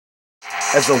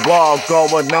There's a war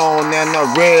going on and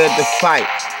I'm ready to fight.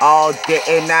 All day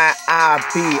and night I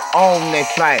be on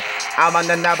that flight. I'm on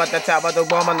the knob at the top of the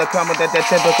woman to come with the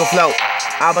typical flow.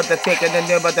 I'm about to take it in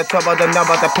there, but the trouble, the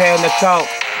number, the pen, the coat.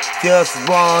 Just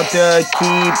want to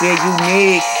keep it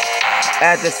unique.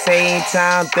 At the same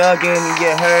time, thuggin',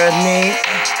 you heard me.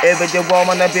 If it's your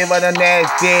woman to be with a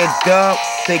next big dump,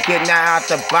 take it now out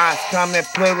the box, come and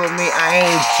play with me. I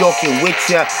ain't joking with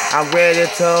ya. I'm ready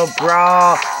to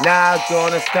brawl. Not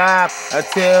gonna stop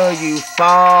until you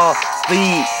fall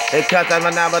asleep. Because I'm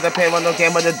not about to pay with no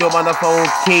game, but to do on the phone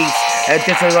keys. And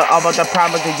this is all about the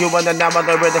promise that you want the number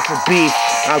the ready for beef.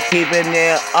 I'm keeping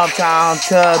it uptown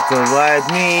to the what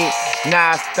me.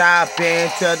 Not stopping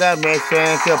till the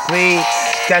mission complete.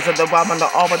 That's what the one on the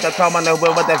over the come on the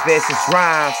wheel with the vicious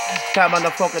rhymes. Time on the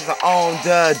focus on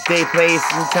the day, place,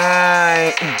 and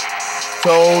time.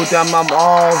 Told them I'm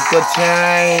off the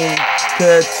chain.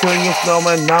 Continue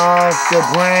flowing off the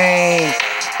brain.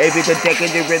 If you're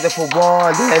taking the rhythm for war,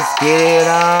 let's get it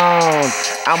on.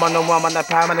 I'm on the one on the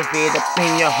power of the feet up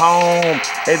in your home.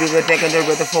 If you're taking the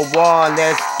rhythm for war,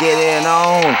 let's get it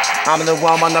on. I'm the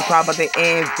one on the property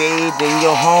invade in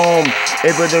your home.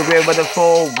 If you're the river the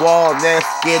full wall, let's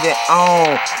get it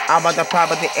on. I'm on the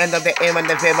property end of the air and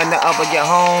the fib and the up of your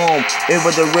home. If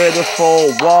you're the river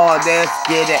full wall, let's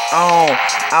get it on.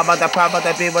 I'm on the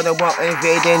property people that want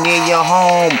invading in your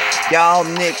home. Y'all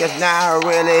niggas not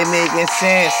really making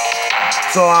sense.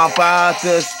 So I'm about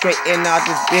to straighten out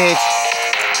this bitch.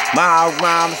 My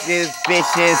rhymes is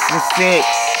vicious and sick.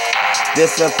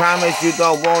 This a promise you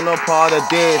don't want no part of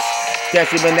this.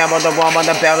 Guess you been never the one on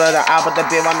the barrel, the eye of the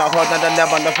beer on the hood, on the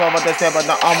never on the floor, on the step, on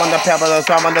the arm, on the pebble, the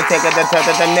storm, on the take of the touch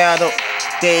of the nettle.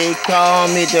 They call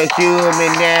me the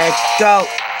human echo.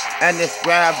 And this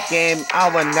rap game, I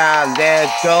will not let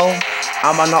go.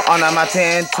 I'm on my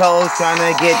 10 toes, trying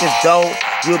to get this dope.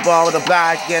 You borrow the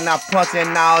block and I'm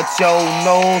punching out your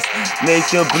nose.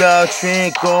 Make your blood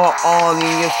trickle all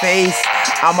in your face.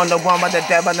 I'm on the one with the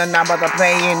devil and I'm about to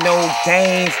playing no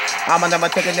games. I'm on the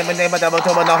taking them name of the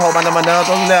double the whole on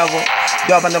another level.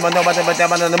 Double number no but the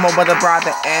devil and the more but the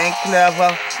brother and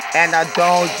clever. And I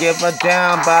don't give a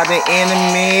damn about the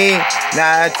enemy.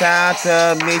 Not time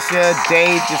to miss your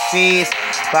day deceased.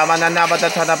 But I'm not about to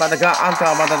turn about the gun, I'm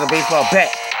talking about the baseball bat.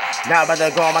 Now about to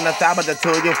go on the top of the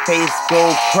till your face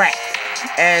go crack.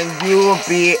 And you'll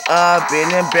be up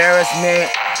in embarrassment.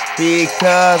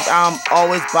 Because I'm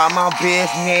always about my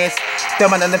business. Tell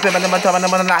me the pimp and I'm talking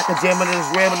about like a gym and it's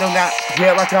real, but I'm not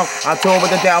here I come. I'm told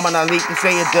with the down when I leak to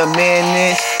say it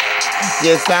diminished.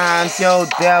 You signed your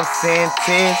death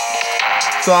sentence.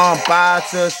 So I'm about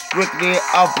to strictly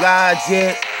oblige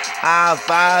it. I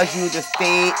advise you to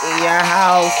stay in your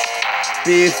house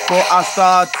before I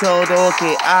start total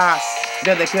chaos.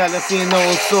 Let the Killah see no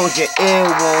Souljah, it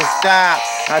won't stop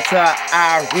until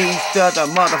I reach to the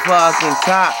motherfucking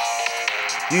top.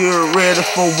 You ready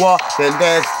for war? Then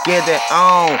let's get it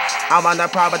on. I'm on the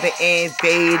property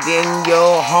invading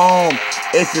your home.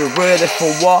 If you're ready for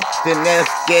war, then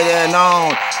let's get it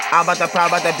on. I'm on the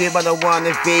property people the one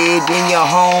invading your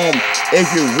home. If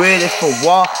you're ready for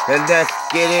war, then let's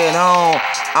get it on.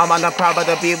 I'm on the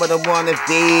property people the one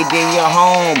invading your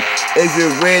home. If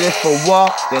you're ready for war,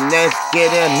 then let's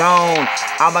get it on.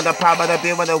 I'm on the property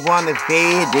people the one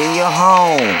invading your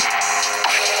home.